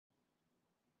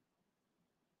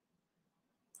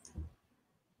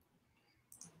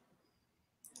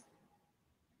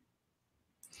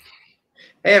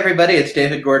Hey everybody, it's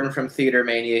David Gordon from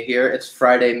TheaterMania here. It's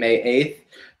Friday, May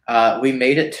 8th. We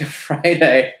made it to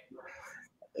Friday.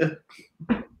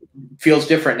 Feels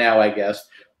different now, I guess.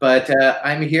 But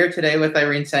I'm here today with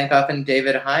Irene Sankoff and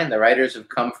David Hein, the writers of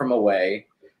Come From Away,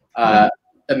 a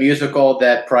musical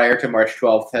that prior to March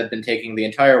 12th had been taking the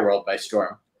entire world by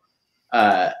storm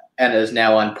and is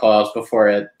now on pause before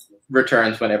it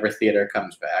returns whenever theater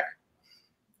comes back.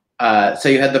 So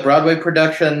you had the Broadway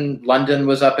production, London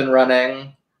was up and running.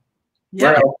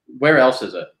 Yeah. Where else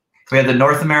is it? We had the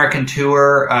North American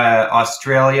tour,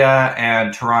 Australia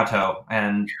and Toronto,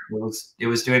 and it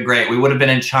was doing great. We would have been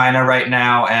in China right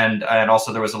now, and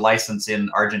also there was a license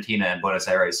in Argentina and Buenos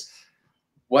Aires.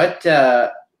 What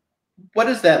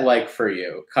is that like for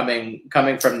you, coming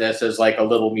from this as like a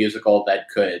little musical that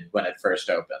could, when it first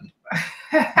opened,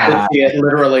 to see it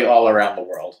literally all around the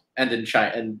world and in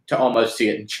China, and to almost see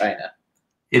it in China?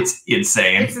 It's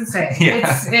insane. It's insane.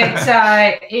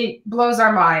 Yeah. It blows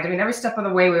our mind. I mean, every step of the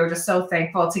way, we were just so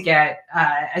thankful to get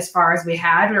as far as we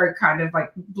had. We were kind of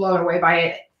like blown away by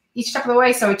it each step of the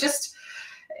way. So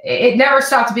it never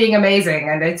stopped being amazing.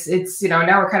 And it's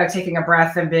now we're kind of taking a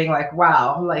breath and being like,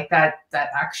 wow, like that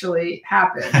actually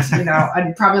happened,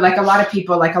 and probably like a lot of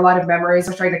people, like a lot of memories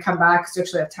are trying to come back because we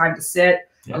actually have time to sit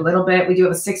a little bit. We do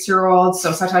have a 6-year-old.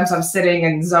 So sometimes I'm sitting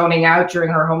and zoning out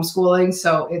during her homeschooling.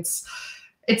 So it's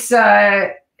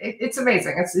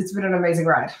amazing. It's been an amazing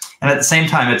ride. And at the same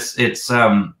time, it's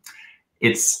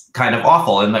kind of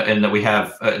awful in that we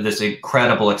have this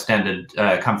incredible extended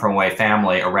Come From Away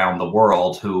family around the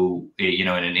world who, in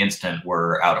an instant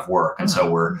were out of work. And so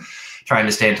we're trying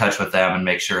to stay in touch with them and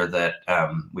make sure that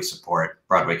we support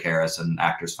Broadway Cares and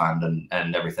Actors Fund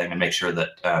and everything, and make sure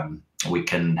that we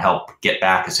can help get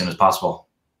back as soon as possible.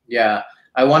 Yeah.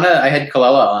 I had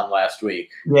Kalela on last week.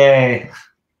 Yay.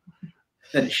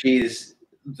 And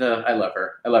I love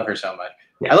her. I love her so much.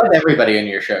 Yeah. I love everybody in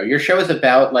your show. Your show is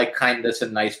about like kindness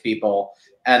and nice people,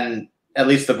 and at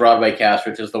least the Broadway cast,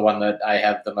 which is the one that I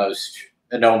have the most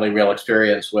and only real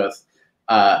experience with,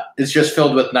 is just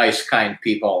filled with nice, kind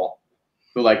people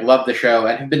who like love the show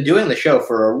and have been doing the show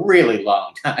for a really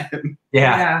long time.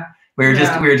 Yeah. We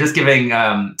were just giving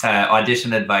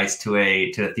audition advice to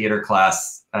a theater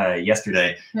class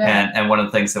yesterday, and one of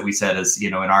the things that we said is,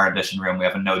 in our audition room we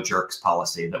have a no jerks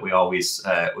policy, that we always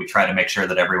we try to make sure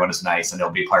that everyone is nice and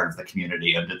they'll be part of the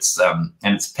community, and it's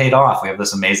paid off. We have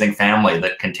this amazing family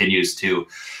that continues to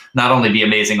not only be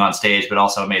amazing on stage but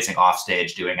also amazing off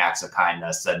stage, doing acts of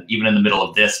kindness, and even in the middle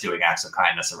of this, doing acts of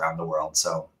kindness around the world.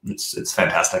 So it's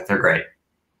fantastic. They're great.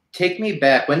 Take me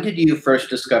back. When did you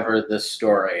first discover this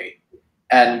story?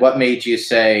 And what made you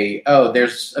say, oh,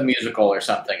 there's a musical or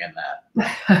something in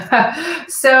that?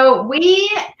 So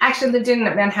we actually lived in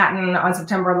Manhattan on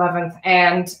September 11th.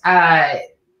 And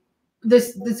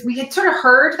we had sort of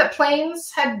heard that planes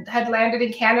had landed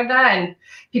in Canada and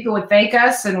people would thank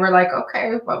us. And we're like,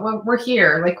 okay, but we're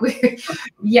here. Like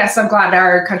yes, I'm glad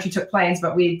our country took planes,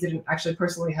 but we didn't actually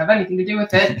personally have anything to do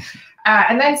with it.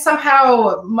 And then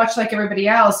somehow, much like everybody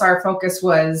else, our focus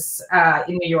was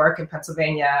in New York and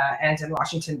Pennsylvania and in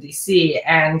Washington, D.C.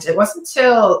 And it wasn't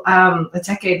until a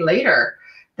decade later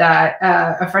that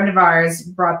a friend of ours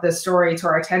brought this story to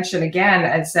our attention again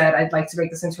and said, I'd like to make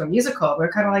this into a musical.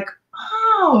 We're kind of like,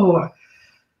 oh,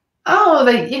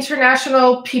 the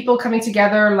international people coming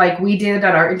together like we did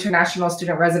at our international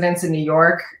student residence in New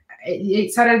York.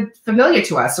 It sounded familiar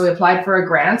to us. So we applied for a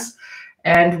grant.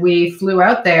 And we flew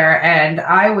out there, and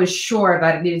I was sure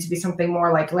that it needed to be something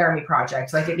more like Laramie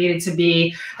Project. Like it needed to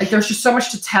be like there's just so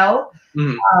much to tell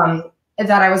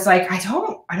that I was like, I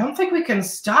don't think we can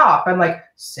stop and like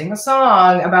sing a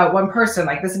song about one person.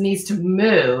 Like this needs to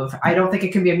move. I don't think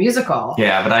it can be a musical.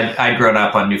 Yeah, but I'd grown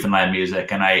up on Newfoundland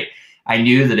music, and I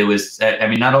knew that it was. I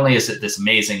mean, not only is it this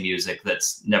amazing music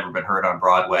that's never been heard on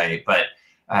Broadway, but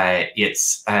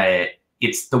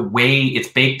it's the way it's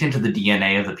baked into the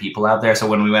DNA of the people out there. So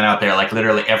when we went out there, like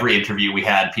literally every interview we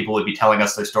had, people would be telling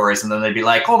us their stories, and then they'd be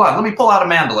like, hold on, let me pull out a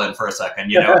mandolin for a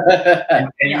second,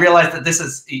 and you realize that this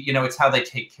is, it's how they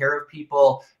take care of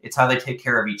people. It's how they take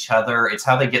care of each other. It's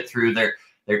how they get through their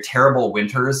terrible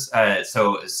winters.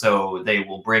 So they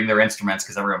will bring their instruments,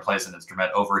 because everyone plays an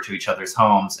instrument, over to each other's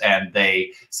homes, and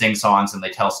they sing songs and they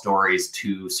tell stories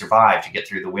to survive, to get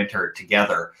through the winter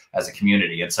together as a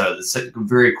community. And so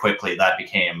very quickly that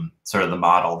became sort of the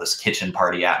model, this kitchen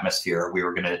party atmosphere. We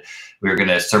were gonna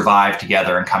survive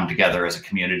together and come together as a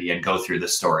community and go through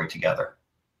this story together.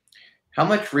 How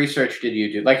much research did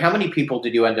you do? Like, how many people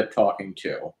did you end up talking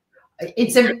to?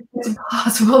 It's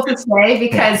impossible to say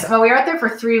because we were out there for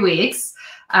 3 weeks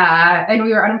and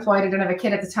we were unemployed. I didn't have a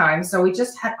kid at the time. So we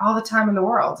just had all the time in the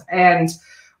world. And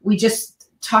we just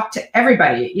talk to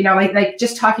everybody, you know, like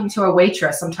just talking to a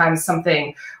waitress, sometimes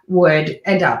something would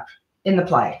end up in the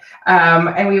play.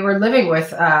 And we were living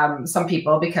with some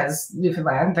people because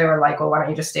Newfoundland, they were like, well, why don't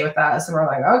you just stay with us? And we're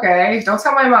like, okay, don't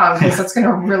tell my mom because that's going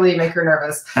to really make her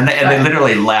nervous. And they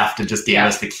literally left and just gave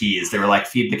us the keys. They were like,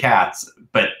 feed the cats,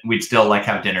 but we'd still like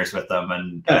have dinners with them.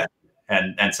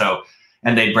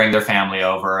 And they'd bring their family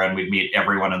over and we'd meet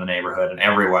everyone in the neighborhood and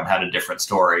everyone had a different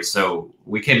story. So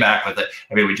we came back with it.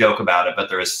 I mean, we joke about it, but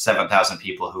there was 7,000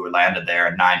 people who were landed there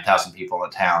and 9,000 people in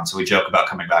the town. So we joke about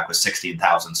coming back with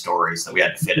 16,000 stories that we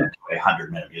had to fit into a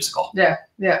 100-minute musical. Yeah,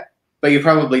 yeah. But you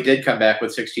probably did come back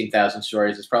with 16,000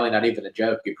 stories. It's probably not even a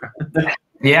joke.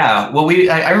 Yeah, well,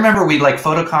 I remember we like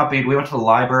photocopied, we went to the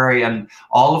library and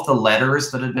all of the letters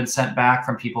that had been sent back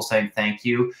from people saying thank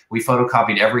you, we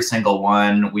photocopied every single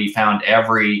one. We found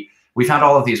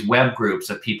all of these web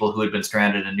groups of people who had been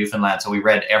stranded in Newfoundland. So we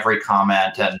read every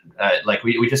comment and like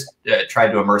we just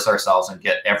tried to immerse ourselves and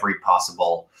get every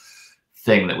possible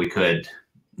thing that we could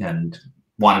and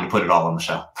wanted to put it all on the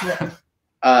show. Yeah.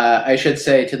 I should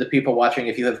say to the people watching,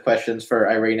 if you have questions for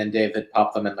Irene and David,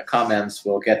 pop them in the comments.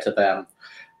 We'll get to them.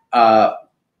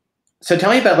 So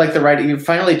tell me about like the writing. You've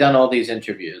finally done all these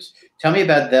interviews. Tell me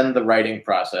about then the writing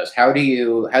process. How do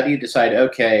you decide,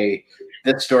 okay,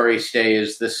 this story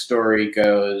stays, this story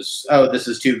goes, oh, this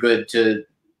is too good to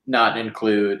not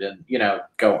include, and you know,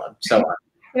 go on, so on.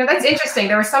 You know, that's interesting.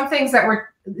 There were some things that were,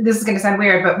 this is going to sound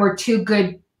weird, but were too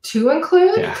good to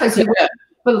include because you wouldn't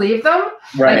believe them.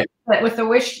 Right. Like, with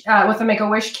the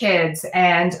Make-A-Wish kids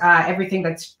and everything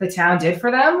that the town did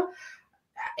for them,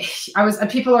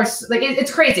 people are like,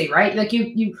 it's crazy, right? Like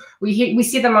we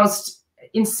see the most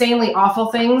insanely awful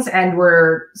things and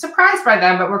we're surprised by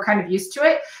them, but we're kind of used to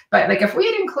it. But like if we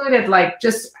had included like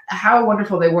just how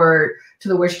wonderful they were to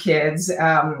the Wish kids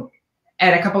and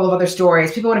a couple of other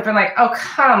stories, people would have been like, oh,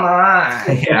 come on.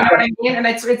 Yeah. You know what I mean? And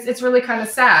it's really kind of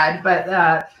sad,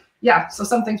 but yeah, so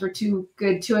some things were too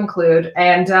good to include.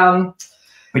 And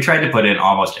we tried to put in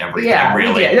almost everything,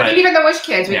 really. But, I mean, even the Wish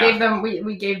kids,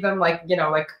 we gave them like, you know,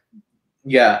 like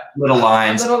little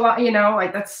lines. You know,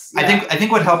 like that's. Yeah. I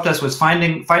think what helped us was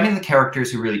finding the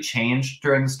characters who really changed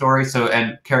during the story. So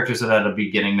and characters that had a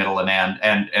beginning, middle, and end,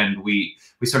 and we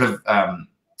sort of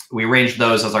we arranged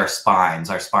those as our spine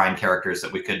characters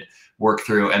that we could work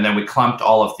through, and then we clumped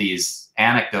all of these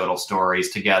anecdotal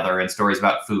stories together, and stories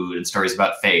about food, and stories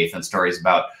about faith, and stories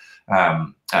about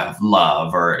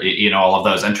love, or you know, all of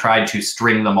those, and tried to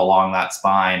string them along that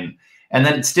spine. And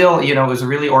then still, you know, it was a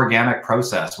really organic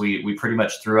process. We pretty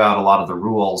much threw out a lot of the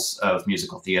rules of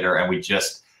musical theater, and we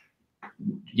just,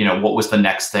 you know, what was the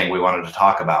next thing we wanted to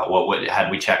talk about?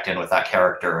 Had we checked in with that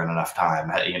character in enough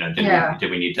time? You know,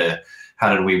 did we need to?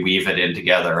 How did we weave it in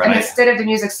together? And instead of the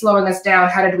music slowing us down,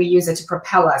 how did we use it to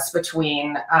propel us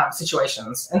between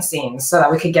situations and scenes so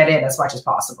that we could get in as much as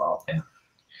possible? Yeah.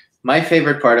 My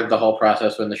favorite part of the whole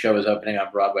process when the show was opening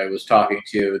on Broadway was talking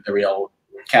to the real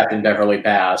Captain Beverly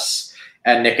Bass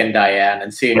and Nick and Diane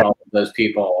and seeing all of those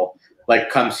people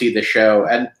like come see the show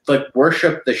and like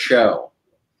worship the show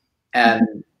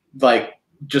and like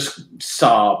just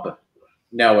sob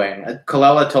knowing.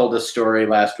 Colella told a story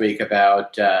last week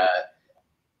about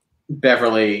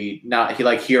Beverly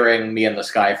hearing Me in the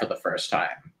Sky for the first time.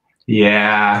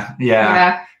 Yeah.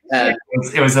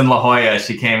 It was in La Jolla.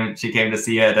 She came to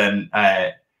see it, and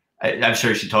I'm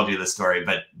sure she told you the story,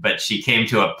 but she came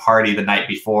to a party the night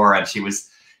before, and she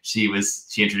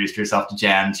introduced herself to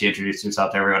Jen, she introduced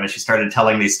herself to everyone, and she started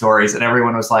telling these stories, and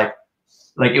everyone was like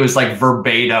it was like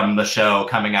verbatim the show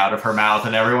coming out of her mouth,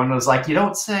 and everyone was like, you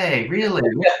don't say, really?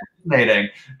 Fascinating.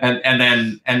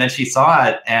 And then she saw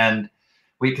it, and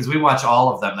because we watch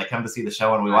all of them. They come to see the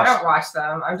show, and we watch. I don't watch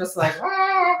them. I'm just like,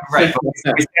 right. But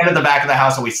we stand at the back of the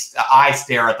house, and I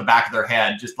stare at the back of their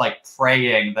head, just like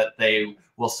praying that they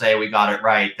will say we got it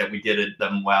right, that we did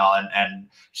them well. And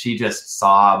she just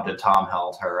sobbed, and Tom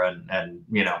held her, and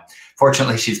you know,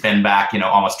 fortunately she's been back, you know,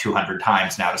 almost 200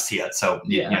 times now to see it. So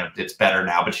you know, it's better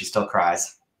now, but she still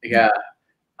cries. Yeah.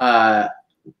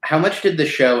 How much did the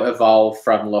show evolve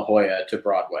from La Jolla to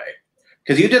Broadway?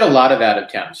 Because you did a lot of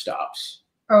out-of-town stops.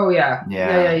 Oh yeah.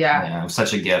 It was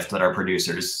such a gift that our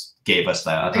producers gave us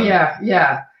that.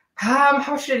 Yeah.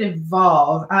 How should it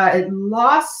evolve? It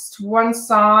lost one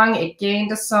song. It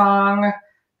gained a song.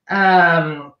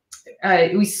 So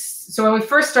when we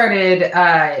first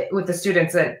started with the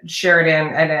students at Sheridan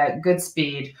at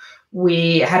Goodspeed,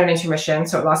 we had an intermission.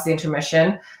 So it lost the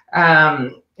intermission.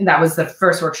 And that was the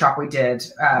first workshop we did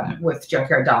with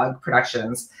Junkyard Dog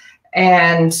Productions,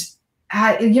 and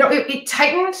you know, it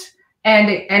tightened.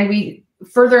 And we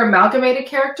further amalgamated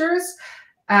characters,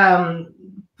 but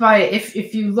But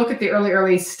if you look at the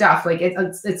early stuff, like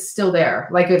it's still there.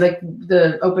 Like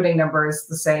the opening number is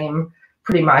the same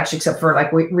pretty much, except for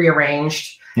like we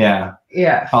rearranged. Yeah.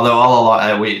 Yeah. Although all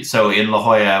along, so in La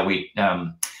Jolla, we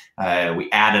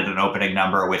added an opening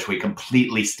number, which we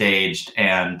completely staged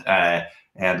and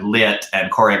lit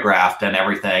and choreographed and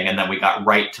everything. And then we got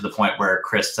right to the point where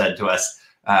Chris said to us,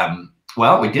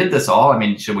 well, we did this all. I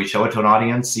mean, should we show it to an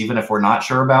audience, even if we're not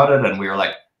sure about it? And we were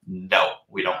like, no,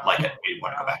 we don't like it. We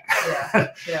want to go back.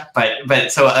 Yeah.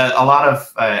 But so a lot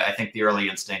of, I think the early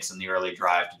instincts and the early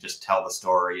drive to just tell the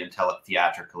story and tell it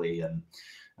theatrically and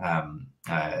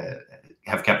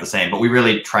have kept the same. But we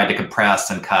really tried to compress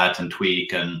and cut and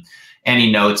tweak, and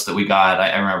any notes that we got,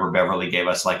 I remember Beverly gave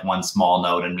us like one small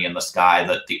note in Me in the Sky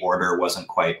that the order wasn't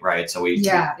quite right. So we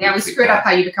screwed up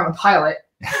how you become a pilot.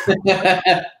 You have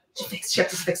to fix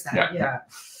that.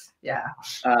 Yeah.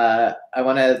 I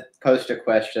want to post a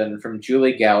question from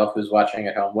Julie Gallup, who's watching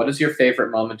at home. What is your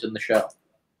favorite moment in the show?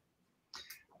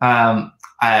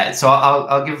 So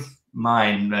I'll give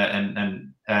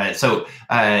mine, so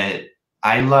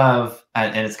I love,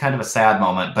 and it's kind of a sad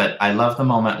moment, but I love the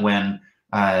moment when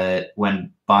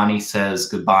Bonnie says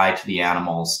goodbye to the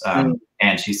animals,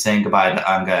 and she's saying goodbye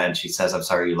to Anga, and she says, "I'm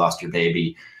sorry you lost your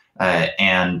baby,"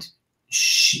 and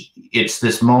it's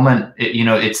this moment,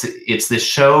 it's this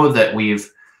show that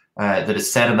that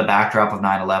is set in the backdrop of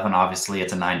 9/11. Obviously,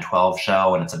 it's a 9/12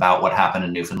 show, and it's about what happened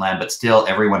in Newfoundland, but still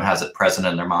everyone has it present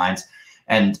in their minds.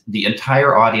 And the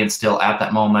entire audience still at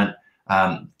that moment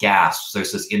gasps.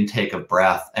 There's this intake of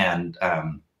breath, and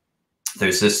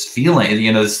there's this feeling,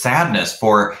 this sadness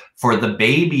for the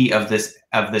baby of this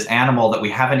animal that we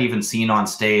haven't even seen on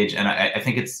stage. And I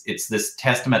think it's this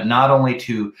testament not only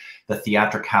to the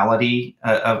theatricality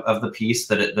of the piece,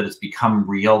 that it's become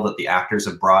real, that the actors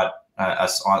have brought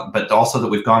us on, but also that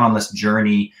we've gone on this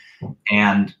journey,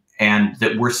 and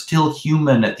that we're still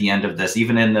human at the end of this.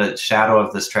 Even in the shadow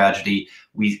of this tragedy,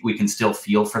 we can still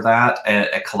feel for that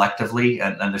collectively,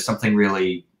 and there's something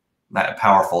really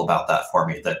powerful about that for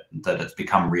me, that it's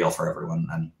become real for everyone,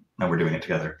 and we're doing it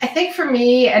together. I think for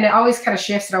me, and it always kind of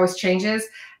shifts, it always changes.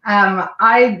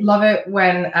 I love it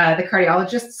when the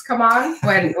cardiologists come on,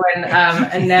 when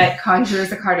Annette conjures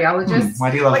the cardiologist.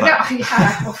 Why do you love that? No,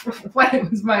 yeah, it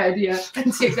was my idea.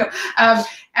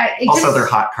 Also, they're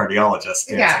hot cardiologists.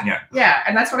 Yeah,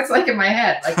 and that's what it's like in my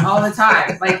head, like all the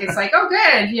time. Like it's like, oh,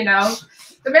 good,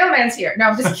 the mailman's here. No,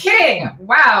 I'm just kidding.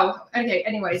 Wow. Okay.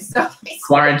 Anyways, so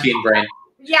quarantine brain.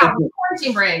 Yeah,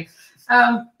 quarantine brain.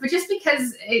 But just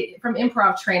because from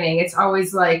improv training, it's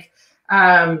always like,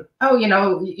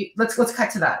 let's cut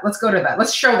to that. Let's go to that.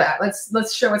 Let's show that.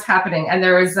 Let's show what's happening. And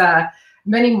there was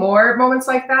many more moments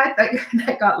like that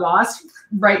got lost,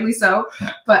 rightly so.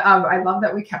 Yeah. But I love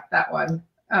that we kept that one.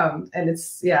 And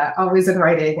it's always in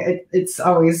writing. It's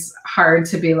always hard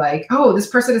to be like, oh, this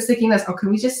person is thinking this. Oh, can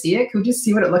we just see it? Can we just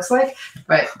see what it looks like?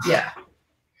 But yeah.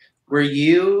 Were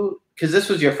you? Because this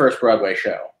was your first Broadway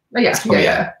show. Oh,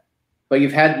 yeah. But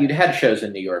you'd had shows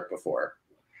in New York before,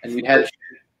 and you'd had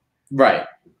right.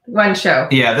 One show.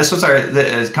 Yeah, this was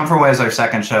Come From Away is our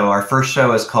second show. Our first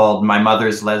show is called My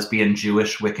Mother's Lesbian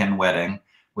Jewish Wiccan Wedding,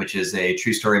 which is a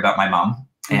true story about my mom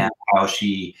and how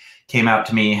she came out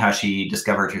to me, how she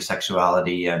discovered her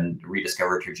sexuality and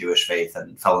rediscovered her Jewish faith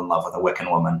and fell in love with a Wiccan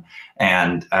woman.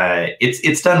 And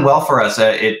it's done well for us.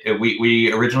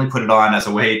 We originally put it on as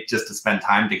a way just to spend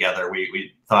time together.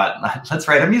 We thought, let's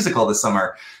write a musical this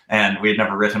summer. And we had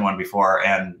never written one before.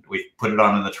 And we put it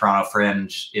on in the Toronto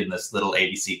Fringe in this little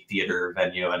 80-seat theater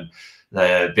venue. And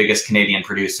the biggest Canadian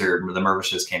producer, the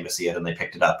Mervishes, came to see it, and they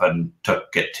picked it up and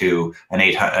took it to a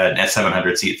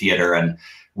 700-seat theater. And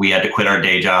we had to quit our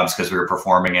day jobs because we were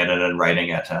performing it and writing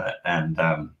it, and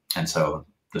so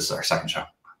this is our second show.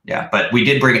 Yeah, but we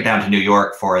did bring it down to New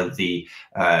York for the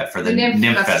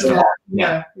Nymph Festival.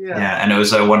 Yeah, and it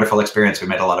was a wonderful experience. We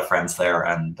made a lot of friends there,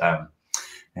 and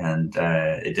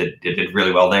it did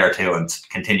really well there too, and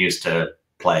continues to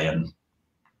play and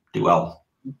do well.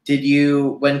 Did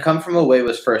you, when Come From Away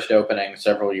was first opening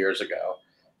several years ago,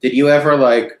 did you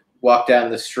ever walk down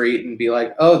the street and be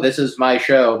like, oh, this is my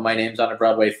show, my name's on a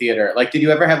Broadway theater? Did you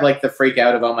ever have the freak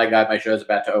out of, oh my God, my show's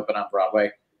about to open on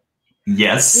Broadway?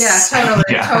 Yes. Yeah, totally.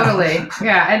 Totally.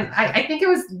 Yeah. And I think it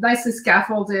was nicely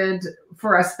scaffolded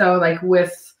for us though,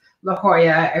 with La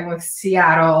Jolla and with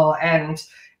Seattle and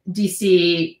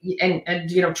DC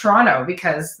and Toronto,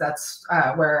 because that's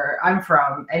where I'm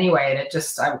from anyway. And it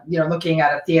just, looking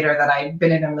at a theater that I've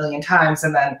been in a million times,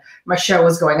 and then my show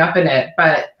was going up in it.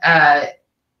 But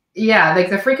Yeah, like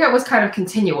the freak out was kind of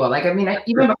continual. Like, I mean,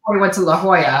 even before we went to La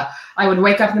Jolla, I would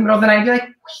wake up in the middle of the night and be like,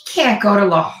 we can't go to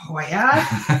La Jolla.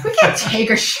 We can't take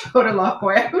a show to La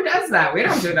Jolla. Who does that? We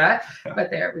don't do that.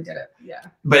 But there, we did it. Yeah.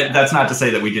 But that's not to say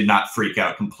that we did not freak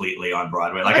out completely on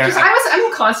Broadway. Like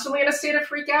I'm constantly in a state of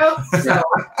freak out. So,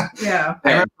 yeah. I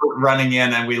remember running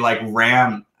in and we like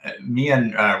ran. Me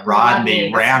and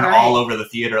Rodney ran all over the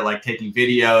theater, like taking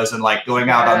videos and like going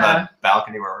out on the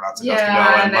balcony where we're not supposed to go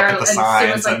and look at the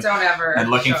signs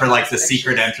and looking for like the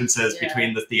secret entrances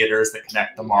between the theaters that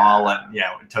connect them all, and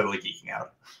totally geeking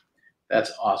out.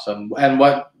 That's awesome. And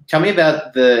tell me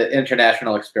about the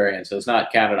international experiences,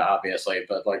 not Canada, obviously,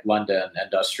 but like London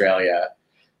and Australia.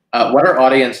 What are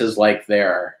audiences like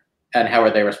there, and how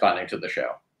are they responding to the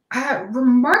show?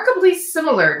 Remarkably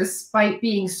similar, despite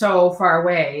being so far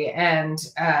away and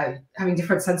having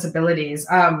different sensibilities.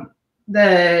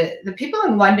 The people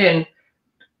in London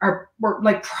were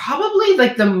like probably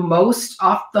like the most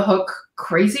off the hook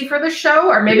crazy for the show,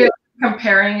 or maybe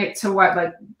comparing it to what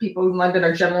like people in London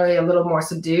are generally a little more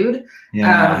subdued.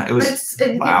 Yeah, it was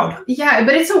loud. Yeah,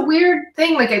 but it's a weird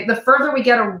thing. Like the further we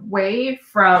get away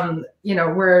from,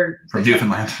 from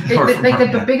Newfoundland,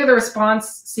 the bigger the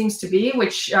response seems to be,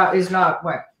 which is not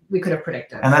what we could have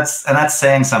predicted. And that's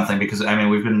saying something, because I mean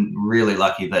we've been really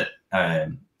lucky that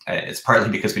it's partly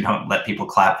because we don't let people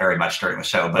clap very much during the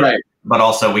show, but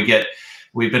also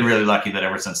we've been really lucky that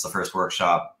ever since the first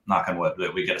workshop, knock on wood,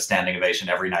 that we get a standing ovation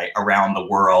every night around the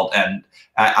world. And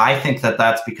I think that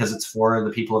that's because it's for the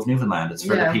people of Newfoundland. It's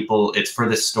for the people, it's for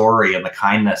this story and the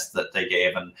kindness that they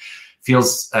gave, and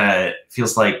feels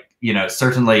like,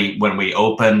 certainly when we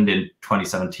opened in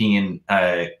 2017,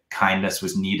 kindness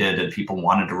was needed and people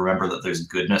wanted to remember that there's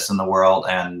goodness in the world.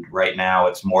 And right now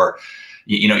it's more,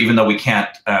 even though we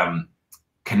can't,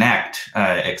 connect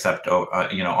except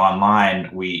online,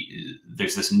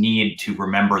 there's this need to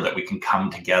remember that we can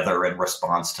come together in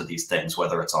response to these things,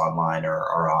 whether it's online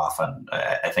or off, and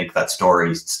I think that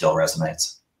story still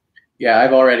resonates. Yeah,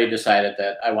 I've already decided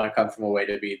that I want to come from away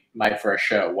to be my first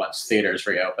show once theaters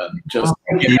reopen, just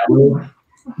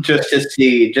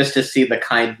to see the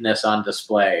kindness on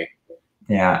display.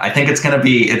 Yeah, I think it's gonna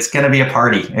be a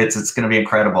party. It's gonna be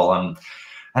incredible. And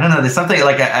I don't know, there's something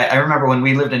like, I remember when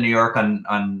we lived in New York on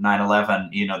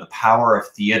 9/11, the power of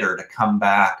theater to come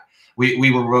back.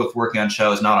 We were both working on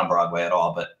shows, not on Broadway at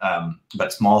all,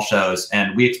 but small shows,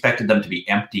 and we expected them to be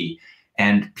empty.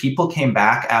 And people came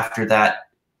back after that,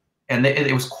 and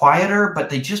it was quieter, but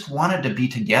they just wanted to be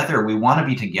together. We want to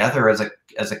be together as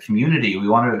a community. We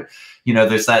want to,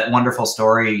 there's that wonderful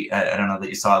story, I don't know that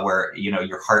you saw, where,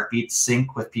 your heartbeats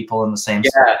sync with people in the same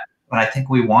spot. And I think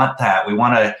we want that. We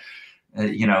want to,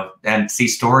 and see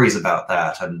stories about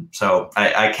that. And so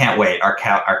I can't wait.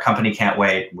 Our company can't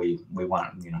wait. We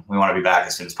want to be back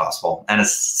as soon as possible and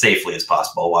as safely as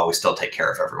possible while we still take care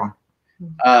of everyone.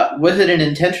 Was it an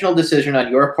intentional decision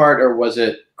on your part, or was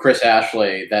it Chris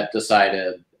Ashley that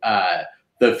decided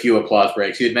the few applause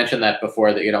breaks? You had mentioned that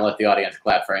before, that you don't let the audience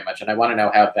clap very much, and I want to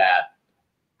know how that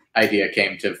idea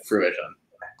came to fruition.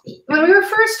 When we were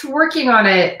first working on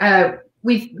it,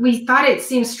 we thought it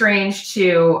seemed strange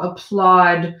to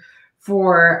applaud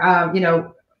for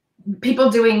people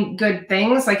doing good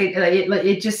things. Like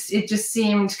it just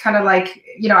seemed kind of like,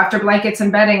 after blankets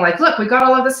and bedding, like, look, we got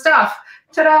all of this stuff,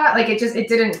 ta-da! Like it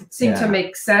didn't seem to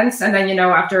make sense. And then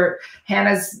after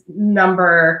Hannah's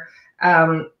number,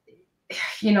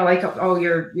 like, oh,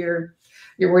 you're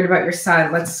worried about your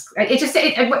son. We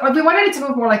wanted it to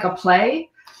move more like a play.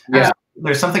 Yeah.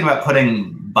 There's something about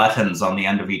putting buttons on the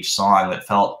end of each song that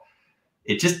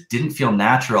it just didn't feel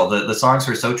natural. The songs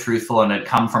were so truthful and had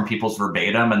come from people's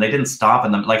verbatim, and they didn't stop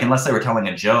in them. Like, unless they were telling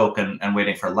a joke and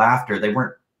waiting for laughter, they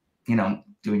weren't,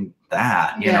 doing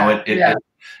that.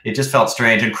 It just felt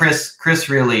strange. And Chris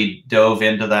really dove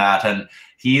into that, and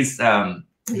he's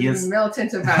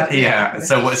militant about it. Yeah.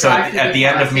 So at the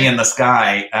end of Me in the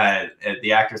Sky,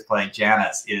 the actress playing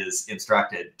Janice is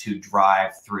instructed to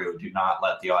drive through, do not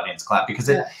let the audience clap, because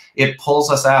it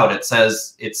pulls us out. It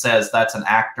says that's an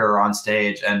actor on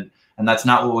stage, and that's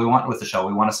not what we want with the show.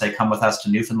 We want to say, come with us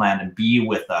to Newfoundland and be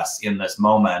with us in this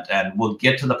moment, and we'll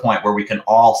get to the point where we can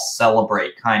all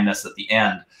celebrate kindness at the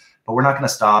end. But we're not going to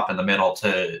stop in the middle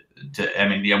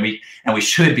we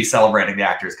should be celebrating the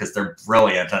actors because they're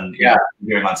brilliant, and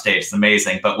doing on stage is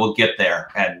amazing, but we'll get there.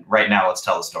 And right now, let's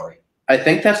tell the story. I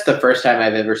think that's the first time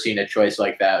I've ever seen a choice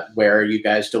like that, where you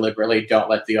guys deliberately don't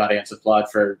let the audience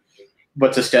applaud for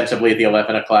what's ostensibly the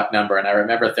 11 o'clock number, and I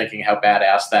remember thinking how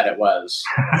badass that it was.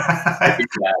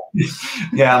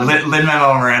 Yeah,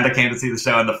 Lin-Manuel Miranda came to see the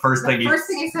show, and the first thing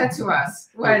he said to us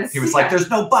was, he was like, "There's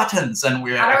no buttons," and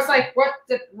I was like, "What?"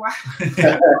 And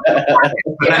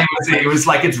then he was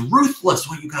like, "It's ruthless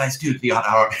what you guys do to the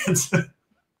audience."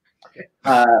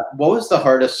 What was the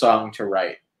hardest song to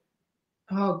write?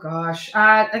 Oh gosh,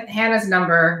 Hannah's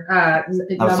number. That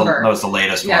was the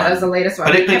latest one. Yeah, that was the latest one.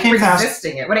 But it kept came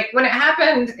resisting it. When it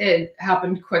happened, it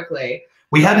happened quickly.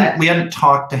 We hadn't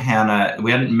talked to Hannah.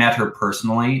 We hadn't met her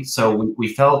personally, so we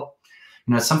felt,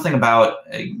 something about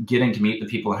getting to meet the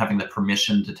people and having the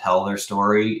permission to tell their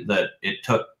story, that it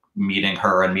took meeting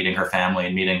her and meeting her family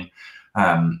and meeting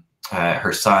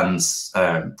her son's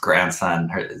grandson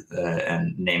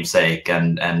and namesake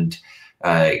and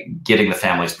getting the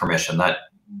family's permission.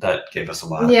 That gave us a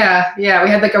lot. Yeah, we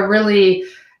had like a really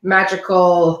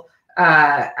magical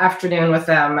afternoon with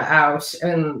them out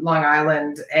in Long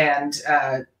Island, and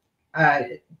I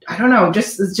don't know,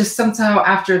 just somehow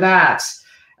after that.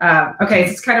 Okay,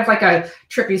 it's kind of like a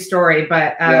trippy story,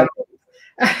 but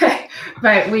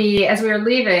but as we were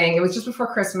leaving, it was just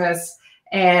before Christmas,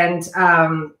 and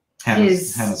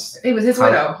it was his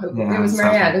widow. It was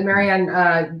Marianne. And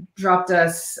Marianne dropped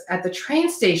us at the train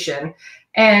station,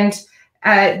 and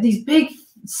these big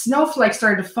snowflakes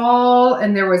started to fall,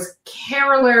 and there was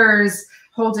carolers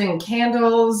holding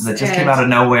candles that just came out of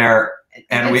nowhere,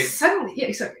 and we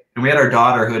suddenly, and we had our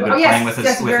daughter who had been playing with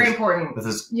his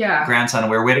grandson,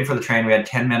 and we were waiting for the train. We had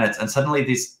 10 minutes, and suddenly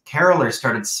these carolers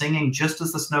started singing just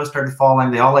as the snow started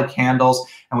falling. They all had candles,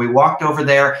 and we walked over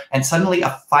there, and suddenly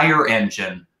a fire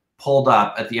engine pulled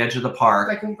up at the edge of the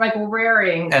park, like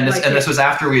raring. And this was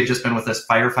after we had just been with this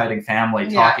firefighting family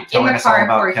telling us all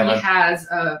about Kevin. He has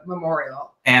a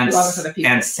memorial, and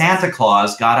Santa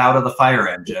Claus got out of the fire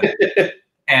engine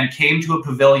and came to a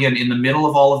pavilion in the middle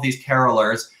of all of these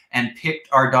carolers and picked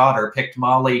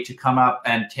Molly to come up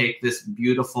and take this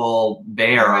beautiful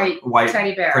white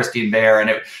teddy bear, pristine bear, and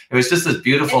it was just this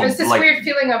beautiful. It was this weird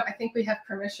feeling of, I think we have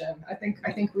permission. I think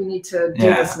we need to do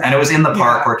this now. And it was in the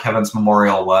park where Kevin's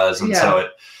memorial was, and so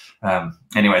it.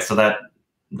 Anyway, so that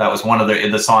was one of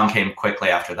the song came quickly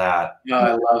after that. Oh,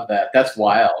 I love that. That's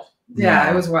wild.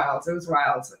 Yeah, it was wild. It was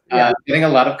wild. Yeah. Getting a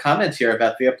lot of comments here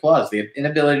about the applause. The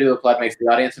inability to applaud makes the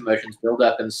audience emotions build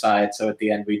up inside, so at the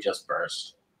end we just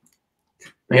burst.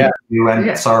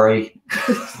 Sorry.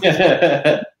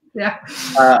 Yeah.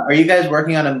 Are you guys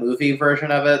working on a movie version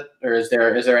of it, or is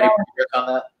there any progress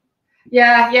on that?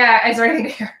 Yeah. Is there anything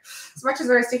to hear? As much as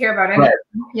there is to hear about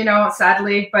it,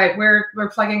 sadly, but we're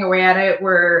plugging away at it.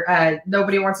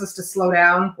 Nobody wants us to slow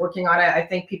down working on it. I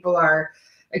think people are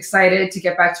excited to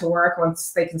get back to work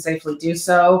once they can safely do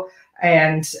so,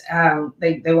 and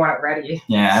they want it ready.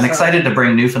 Yeah, and excited to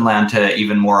bring Newfoundland to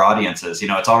even more audiences.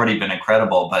 It's already been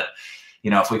incredible, but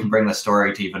if we can bring the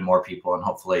story to even more people and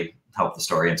hopefully help the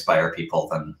story inspire people,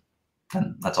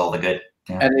 then that's all the good.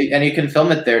 Yeah. And you can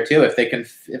film it there too. If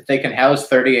they can house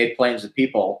 38 planes of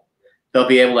people, they'll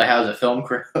be able to house a film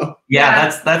crew.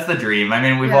 Yeah, that's the dream. I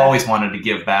mean, we've always wanted to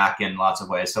give back in lots of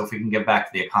ways. So if we can give back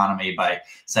to the economy by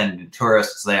sending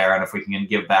tourists there, and if we can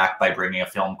give back by bringing a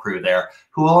film crew there,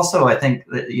 who also, I think,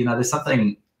 there's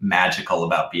something magical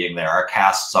about being there. Our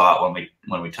cast saw it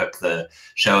when we took the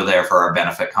show there for our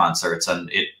benefit concerts, and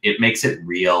it makes it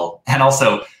real. And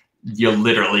also, you'll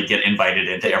literally get invited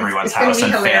into everyone's house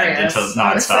and fed into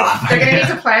nonstop. They're going to need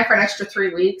to plan for an extra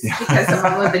 3 weeks because of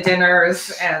all of the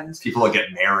dinners and people will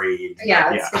get married.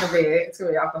 Yeah, it's gonna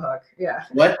be off the hook. Yeah.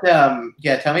 What?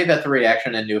 Tell me about the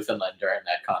reaction in Newfoundland during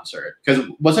that concert, because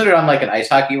wasn't it on like an ice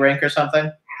hockey rink or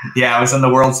something? Yeah, it was in the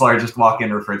world's largest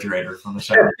walk-in refrigerator from the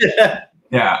show.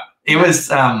 Yeah, it was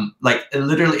like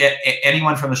literally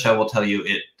anyone from the show will tell you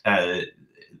it.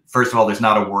 First of all, there's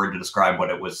not a word to describe what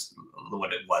it was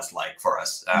like for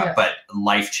us, but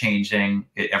life-changing.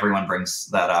 Everyone brings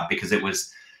that up because it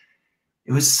was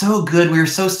so good. We were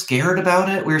so scared about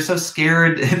it. We were so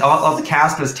scared. All the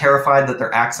cast was terrified that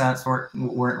their accents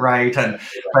weren't right,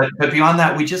 but beyond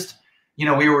that, we just.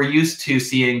 We were used to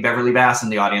seeing Beverly Bass in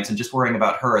the audience and just worrying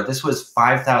about her. This was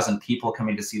 5,000 people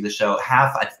coming to see the show,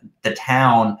 half the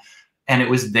town, and it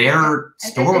was their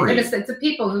story. And it's the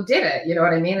people who did it. You know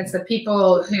what I mean? It's the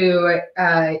people who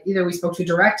either we spoke to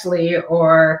directly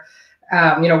or,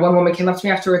 one woman came up to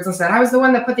me afterwards and said, I was the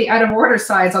one that put the out of order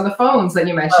signs on the phones that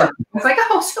you mentioned. It's like,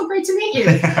 oh, so great to meet you.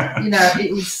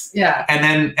 It was, yeah.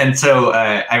 And so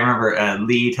I remember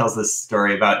Lee tells this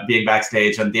story about being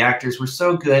backstage, and the actors were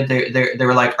so good. They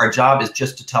were like, our job is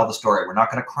just to tell the story. We're not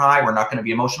going to cry. We're not going to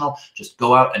be emotional. Just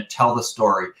go out and tell the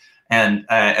story.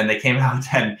 and they came out,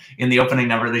 and in the opening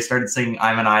number they started singing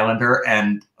 "I'm an Islander"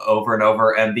 and over,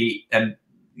 and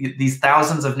these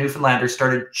thousands of Newfoundlanders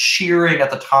started cheering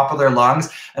at the top of their lungs,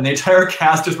 and the entire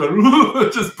cast just went,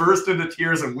 just burst into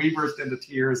tears, and we burst into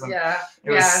tears. And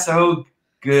it was so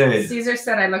good. Caesar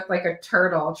said I looked like a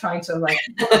turtle trying to like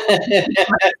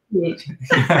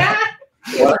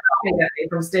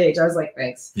from stage. I was like,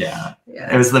 thanks. Yeah.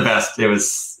 It was the best.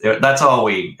 That's all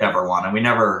we ever wanted. We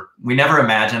never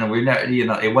imagined, and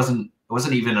it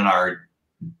wasn't even in our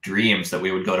dreams that we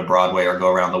would go to Broadway or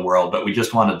go around the world, but we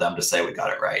just wanted them to say we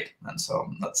got it right. And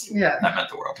so that meant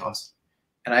the world to us.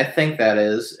 And I think that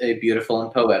is a beautiful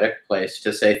and poetic place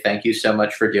to say thank you so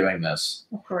much for doing this.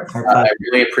 Of course. I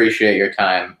really appreciate your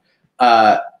time.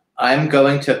 I'm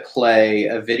going to play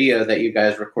a video that you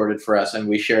guys recorded for us and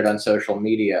we shared on social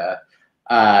media.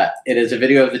 It is a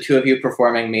video of the two of you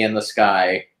performing Me in the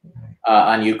Sky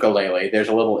on ukulele. There's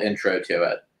a little intro to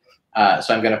it.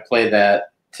 So I'm going to play that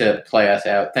to play us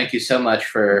out. Thank you so much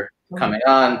for coming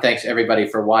on. Thanks everybody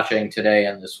for watching today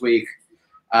and this week.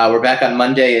 We're back on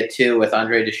Monday at 2 with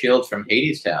Andre DeShields from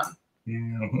Hadestown.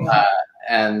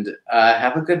 And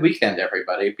have a good weekend,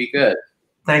 everybody. Be good.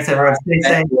 Thanks, everyone. Stay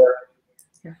safe.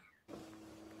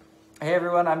 Hey,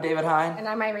 everyone. I'm David Hein. And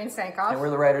I'm Irene Sankoff. And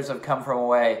we're the writers of Come From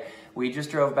Away. We just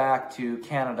drove back to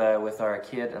Canada with our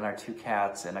kid and our 2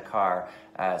 cats in a car.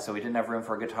 So we didn't have room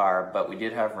for a guitar, but we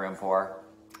did have room for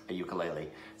a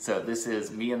ukulele. So this is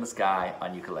Me in the Sky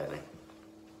on ukulele.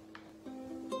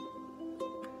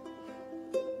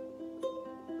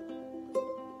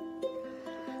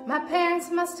 My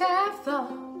parents must have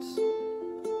thought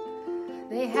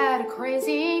they had a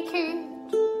crazy kid,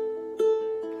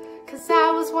 'cause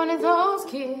I was one of those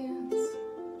kids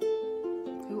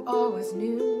who always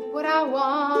knew what I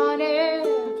wanted.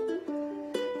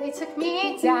 They took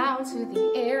me down to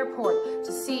the airport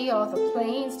to see all the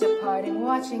planes departing,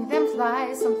 watching them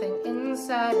fly. Something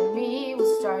inside of me was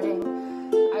starting.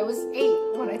 I was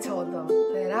 8 when I told them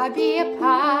that I'd be a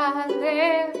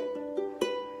pilot.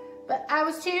 But I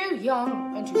was too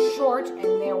young and too short,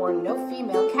 and there were no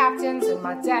female captains, and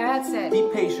my dad said, "Be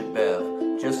patient,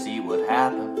 Bev, just see what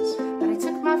happens." But I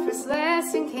took my first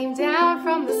lesson, came down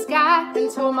from the sky, and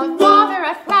told my father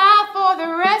I'd fly for the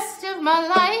rest of my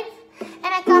life.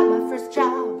 And I got my first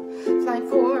job, flying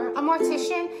for a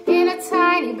mortician in a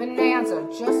tiny Bonanza,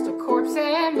 just a corpse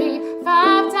and me.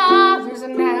 $5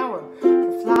 an hour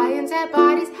for flying dead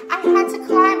bodies. I had to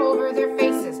climb over their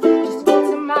faces just to get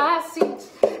to my seat.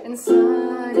 And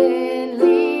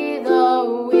suddenly the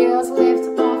wheels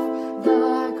lift off,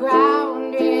 the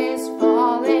ground is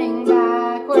falling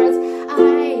backwards.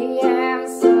 I am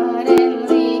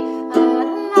suddenly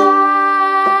alive.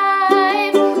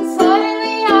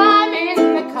 Suddenly I'm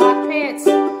in the cockpit.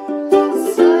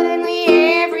 Suddenly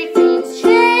everything's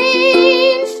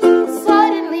changed.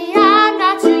 Suddenly I'm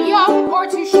not too young or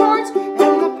too short, and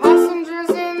the passengers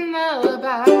in the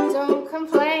back don't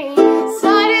complain.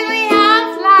 Suddenly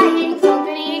I'm flying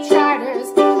company charters.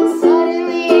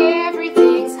 Suddenly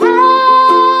everything's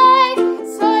high.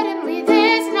 Suddenly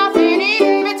there's nothing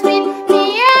in between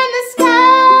me and the sky.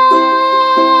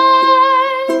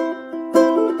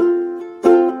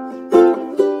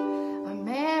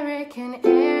 American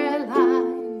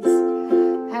Airlines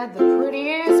had the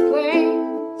prettiest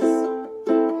planes,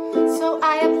 so I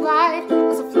applied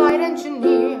as a flight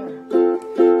engineer.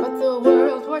 But the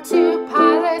World War II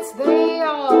pilots, they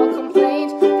all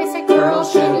complained. They said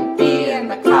girls shouldn't be in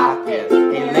the cockpit.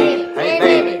 Hey lady, hey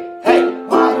baby, hey,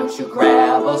 why don't you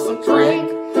grab us a drink?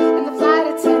 And the flight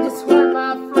attendants were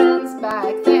my friends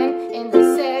back then, and they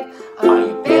said, are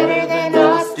you better than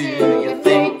us, do you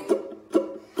think?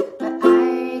 But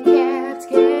I kept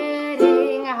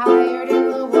getting hired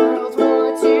in the World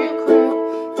War II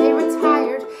crew. They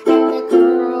retired, and the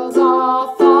girls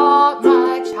all thought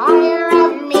much higher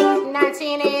of me.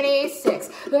 1986,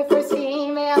 the first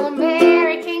female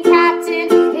American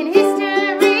captain in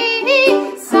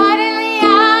history. Suddenly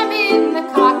I'm in the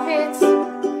cockpit.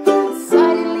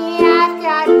 Suddenly I've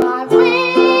got my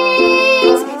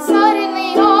wings.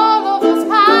 Suddenly all of those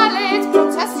pilots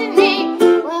protesting me,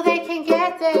 well, they can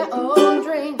get their own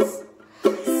drinks.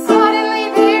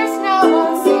 Suddenly there's no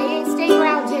one saying stay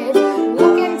grounded,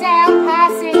 looking down,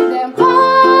 passing them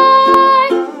by.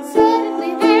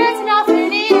 Suddenly there's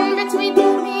nothing in between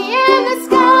me and the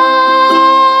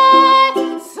sky.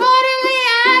 Suddenly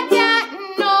I got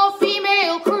no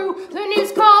female crew. The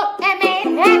news caught and made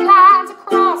headlines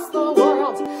across the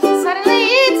world. Suddenly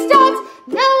it stopped.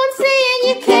 No one saying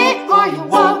you can't or you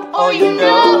won't, or you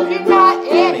know you're not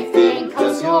anything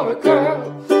 'cause you're a girl.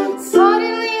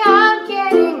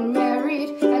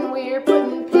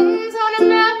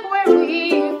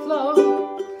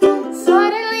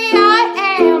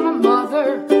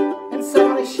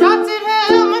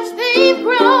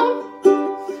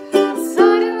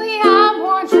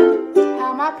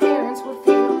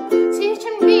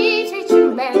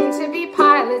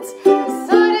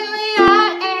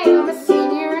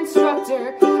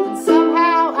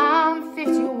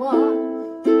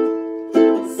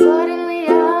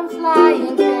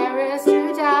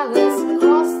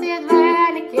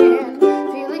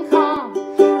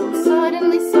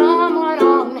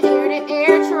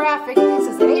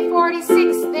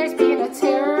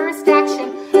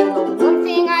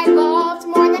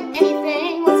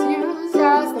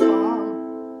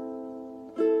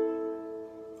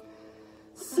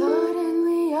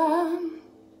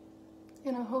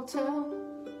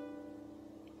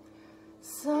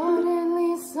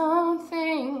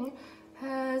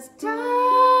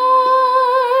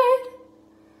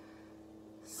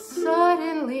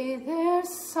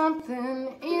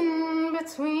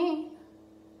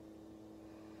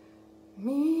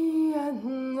 me.